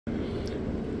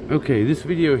Okay, this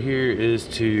video here is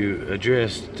to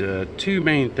address two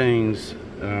main things.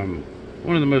 One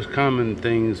of the most common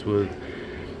things with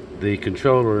the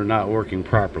controller not working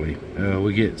properly.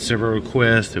 We get several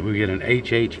requests that we get an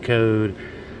HH code.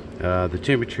 The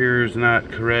temperature is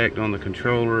not correct on the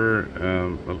controller.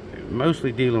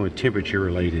 Mostly dealing with temperature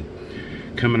related,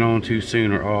 coming on too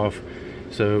soon or off.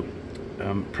 So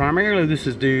primarily this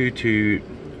is due to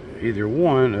either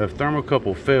one, a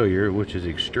thermocouple failure, which is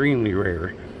extremely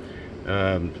rare.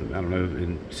 I don't know,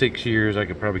 in 6 years I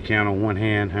could probably count on one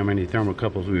hand how many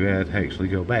thermocouples we've had actually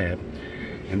go bad.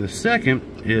 And the second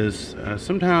is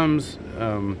sometimes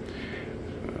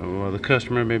well, the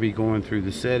customer may be going through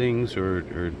the settings or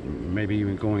maybe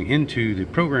even going into the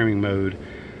programming mode,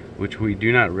 which we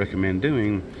do not recommend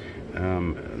doing.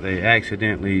 They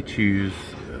accidentally choose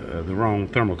the wrong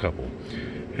thermocouple.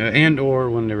 And or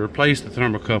when they replace the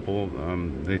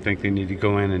thermocouple, they think they need to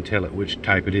go in and tell it which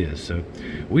type it is. So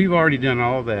we've already done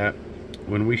all that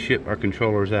when we ship our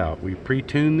controllers out. We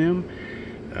pre-tune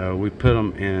them, we put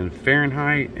them in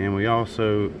Fahrenheit, and we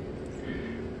also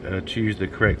choose the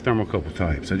correct thermocouple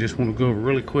type. So I just want to go over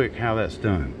really quick how that's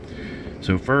done.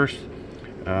 So first,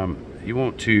 you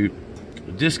want to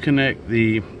disconnect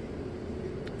the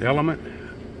element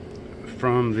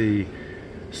from the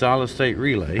solid state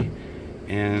relay,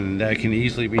 and that can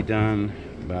easily be done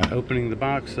by opening the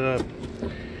box up,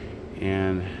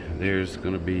 and there's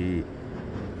going to be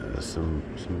some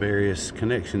various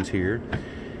connections here,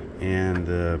 and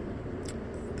the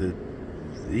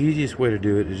easiest way to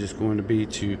do it is just going to be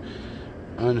to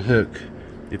unhook.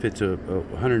 If it's a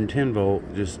 110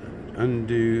 volt, just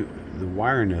undo the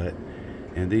wire nut,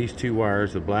 and these two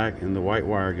wires, the black and the white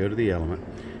wire, go to the element.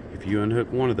 If you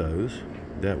unhook one of those,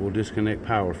 that will disconnect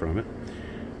power from it.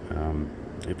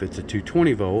 If it's a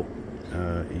 220 volt,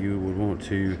 you would want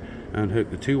to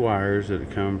unhook the two wires that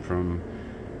come from,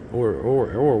 or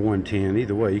 110.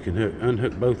 Either way, you can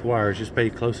unhook both wires. Just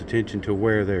pay close attention to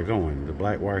where they're going. The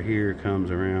black wire here comes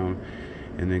around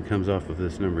and then comes off of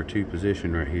this number 2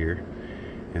 position right here,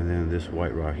 and then this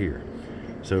white wire here.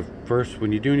 So first,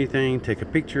 when you do anything, take a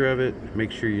picture of it,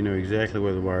 make sure you know exactly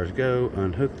where the wires go,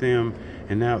 unhook them,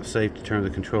 and now it's safe to turn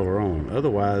the controller on.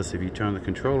 Otherwise, if you turn the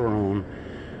controller on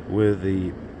with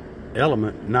the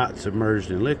element not submerged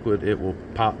in liquid, it will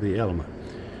pop the element.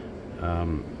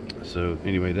 So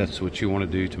anyway, that's what you want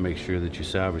to do to make sure that you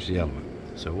salvage the element.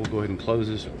 So we'll go ahead and close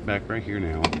this back right here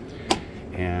now,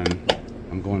 and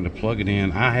I'm going to plug it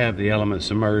in. I have the element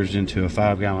submerged into a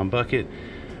 5-gallon bucket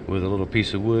with a little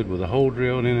piece of wood with a hole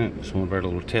drilled in it. It's one of our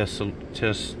little test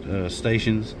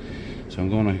stations. So I'm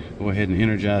going to go ahead and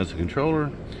energize the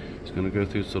controller. It's going to go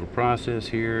through this little process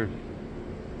here.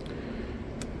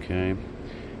 Okay,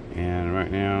 and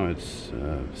right now it's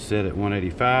set at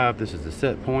 185. This is the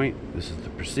set point. This is the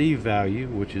perceived value,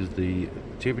 which is the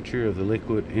temperature of the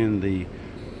liquid in the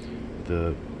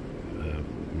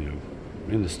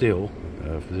in the still.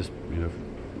 For this,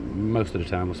 most of the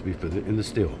time it's be in the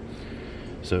still.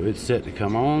 So it's set to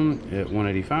come on at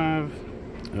 185.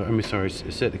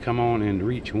 It's set to come on and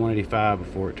reach 185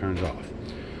 before it turns off.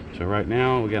 So right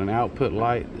now we got an output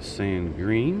light that's saying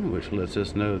green, which lets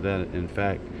us know that in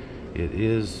fact it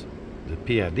is, the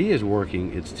PID is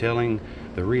working. It's telling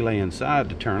the relay inside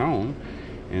to turn on.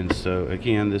 And so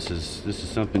again, this is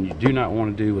something you do not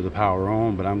want to do with the power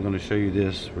on, but I'm going to show you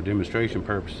this for demonstration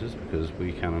purposes because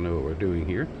we kind of know what we're doing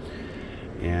here.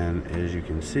 And as you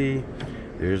can see,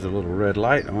 there's a little red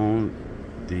light on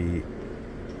the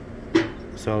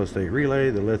solid state relay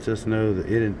that lets us know that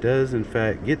it does in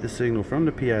fact get the signal from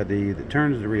the PID that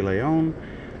turns the relay on,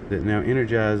 that now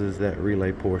energizes that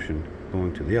relay portion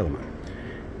going to the element.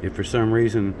 If for some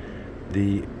reason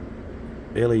the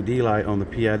LED light on the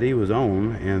PID was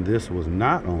on and this was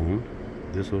not on,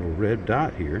 this little red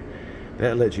dot here,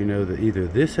 that lets you know that either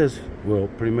this has, well,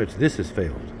 pretty much this has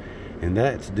failed, and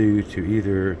that's due to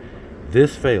either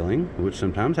this failing, which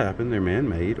sometimes happen, they're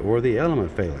man-made, or the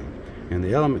element failing. And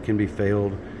the element can be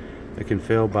failed. It can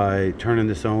fail by turning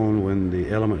this on when the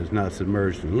element is not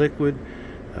submerged in liquid.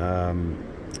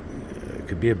 It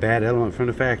could be a bad element from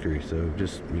the factory. So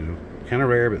just, kind of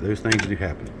rare, but those things do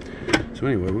happen. So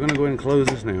anyway, we're going to go ahead and close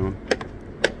this now.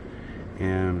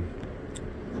 And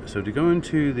so to go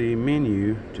into the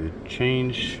menu to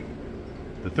change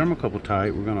the thermocouple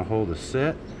type, we're going to hold the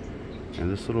set and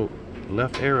this little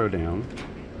left arrow down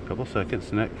a couple seconds,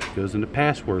 and that goes into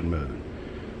password mode.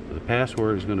 So the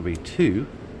password is going to be 2,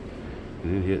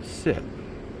 and then hit set.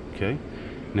 Okay,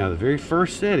 now the very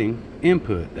first setting,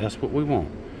 input, that's what we want.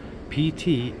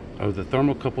 PT are the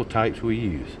thermocouple types we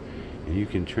use, and you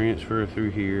can transfer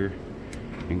through here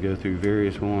and go through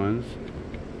various ones.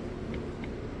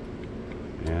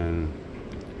 and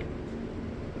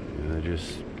they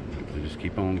just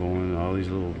keep on going. All these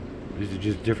are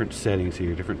just different settings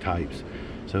here, different types.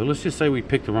 So let's just say we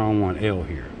picked the wrong one, L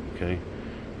here. Okay,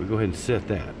 we go ahead and set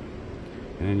that,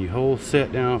 and then you hold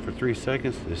set down for 3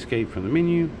 seconds to escape from the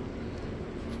menu.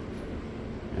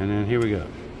 And then here we go.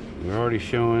 We're already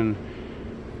showing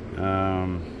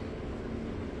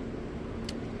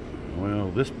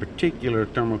well, this particular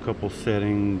thermocouple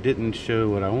setting didn't show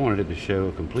what I wanted it to show,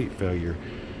 a complete failure.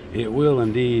 It will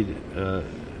indeed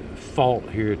fault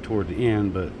here toward the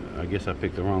end, but I guess I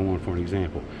picked the wrong one for an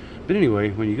example. But anyway,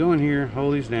 when you go in here,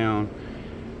 hold these down,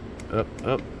 up,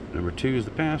 number 2 is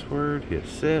the password, hit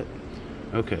set.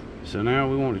 Okay, so now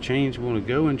we want to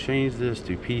go and change this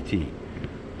to PT.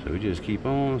 So we just keep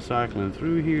on cycling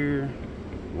through here.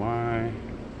 Y,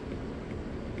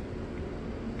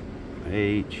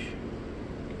 H,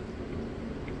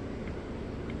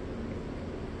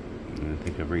 and I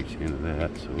think I've reached the end of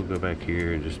that, so we'll go back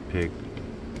here and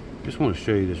just want to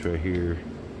show you this right here.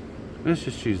 Let's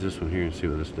just choose this one here and see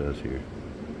what this does here.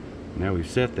 Now we've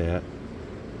set that,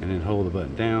 and then hold the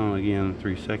button down again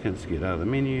 3 seconds to get out of the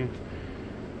menu.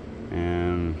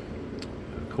 And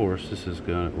of course this is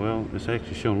gonna, well, it's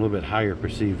actually showing a little bit higher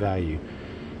perceived value.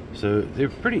 So they're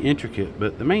pretty intricate,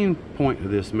 but the main point of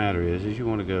this matter is you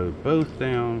want to go both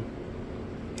down,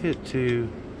 hit 2,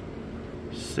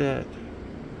 set.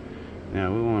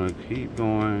 Now we want to keep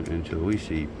going until we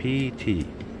see PT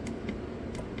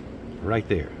right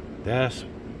there. That's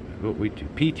what we do.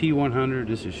 PT100,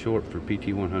 this is short for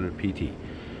PT100 PT.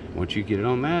 Once you get it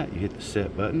on that, you hit the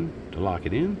set button to lock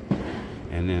it in,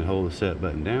 and then hold the set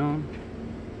button down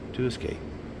to escape.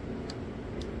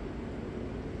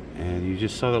 And you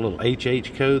just saw the little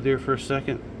HH code there for a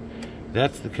second.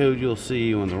 That's the code you'll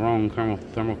see when the wrong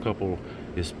thermocouple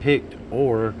is picked,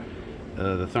 or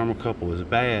the thermocouple is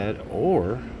bad,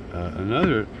 or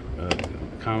another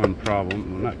common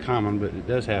problem, well, not common, but it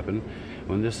does happen,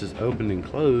 when this is opened and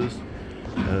closed,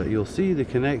 you'll see the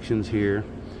connections here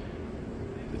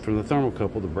from the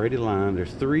thermocouple, the braided line.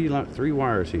 There's three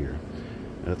wires here.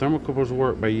 Thermocouples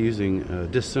work by using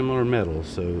dissimilar metals,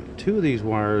 so 2 of these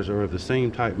wires are of the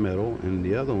same type metal, and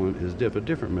the other one is a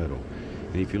different metal.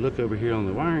 And if you look over here on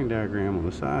the wiring diagram on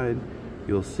the side,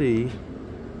 you'll see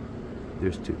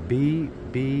there's 2 B,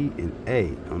 and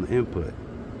A on the input.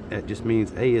 That just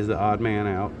means A is the odd man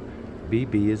out,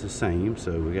 BB is the same,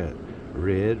 so we got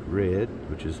red,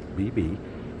 which is BB,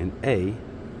 and A,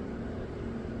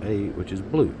 which is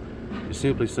blue. It's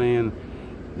simply saying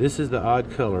this is the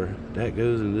odd color that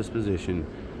goes in this position,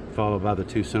 followed by the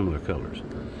 2 similar colors.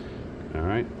 All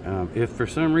right. If for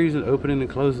some reason opening and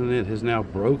closing it has now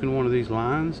broken one of these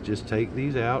lines, just take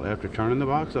these out after turning the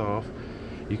box off.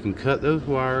 You can cut those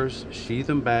wires, sheath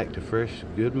them back to fresh,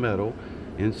 good metal,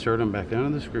 insert them back under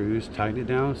the screws, tighten it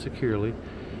down securely,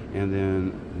 and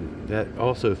then that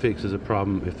also fixes a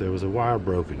problem if there was a wire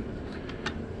broken.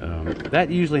 That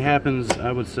usually happens,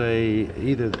 I would say,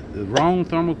 either the wrong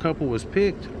thermocouple was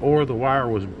picked or the wire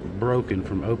was broken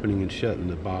from opening and shutting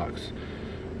the box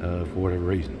for whatever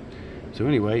reason. So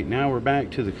anyway, now we're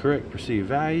back to the correct perceived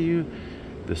value.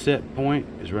 The set point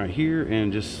is right here,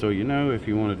 and just so you know, if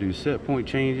you want to do set point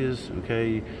changes,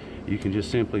 okay, you can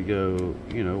just simply go,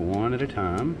 you know, 1 at a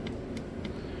time,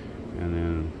 and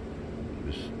then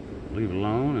just leave it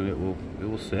alone, and it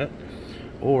will set.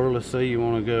 Or let's say you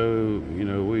want to go, you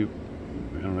know,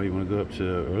 I don't know, you want to go up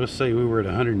to, or let's say we were at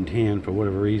 110 for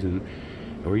whatever reason,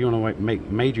 or you want to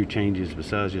make major changes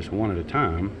besides just 1 at a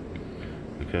time,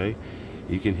 okay,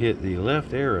 you can hit the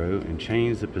left arrow and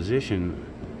change the position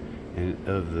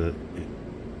of the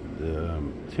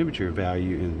temperature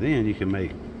value, and then you can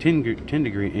make 10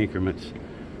 degree increments.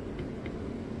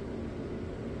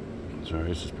 Sorry,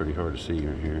 this is pretty hard to see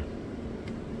right here.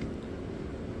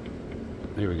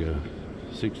 There we go.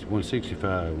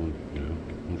 165,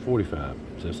 145.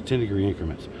 So that's 10 degree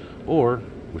increments. Or,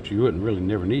 which you wouldn't really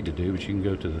never need to do, but you can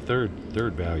go to the third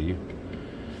value,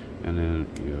 and then,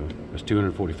 you know, that's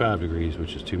 245 degrees,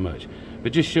 which is too much.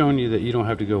 But just showing you that you don't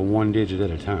have to go 1 digit at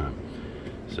a time.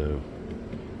 So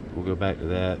we'll go back to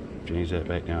that, change that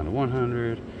back down to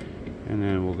 100, and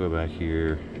then we'll go back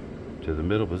here to the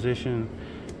middle position,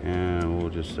 and we'll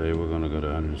just say we're going to go to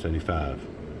 175,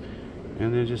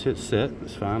 and then just hit set.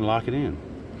 It's fine, lock it in,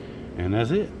 and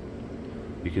that's it.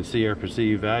 You can see our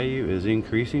perceived value is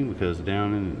increasing because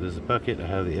down in this bucket I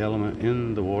have the element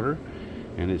in the water,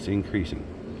 and it's increasing.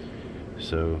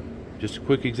 So just a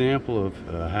quick example of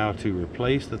how to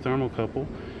replace the thermocouple.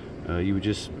 You would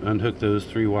just unhook those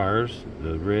 3 wires,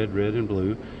 the red, and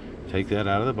blue, take that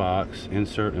out of the box,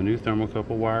 insert a new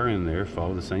thermocouple wire in there,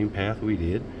 follow the same path we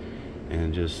did,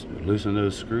 and just loosen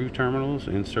those screw terminals,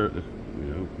 insert the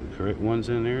correct ones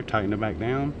in there, tighten it back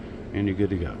down, and you're good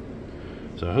to go.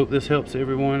 So I hope this helps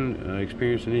everyone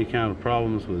experiencing any kind of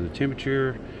problems with the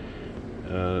temperature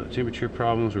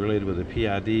problems related with the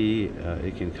PID.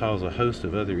 It can cause a host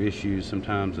of other issues.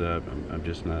 Sometimes I'm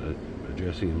just not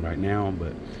addressing them right now,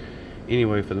 but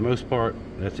anyway, for the most part,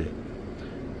 that's it.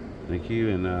 Thank you,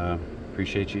 and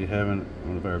appreciate you having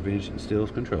one of our Vengeance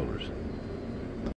Stills controllers.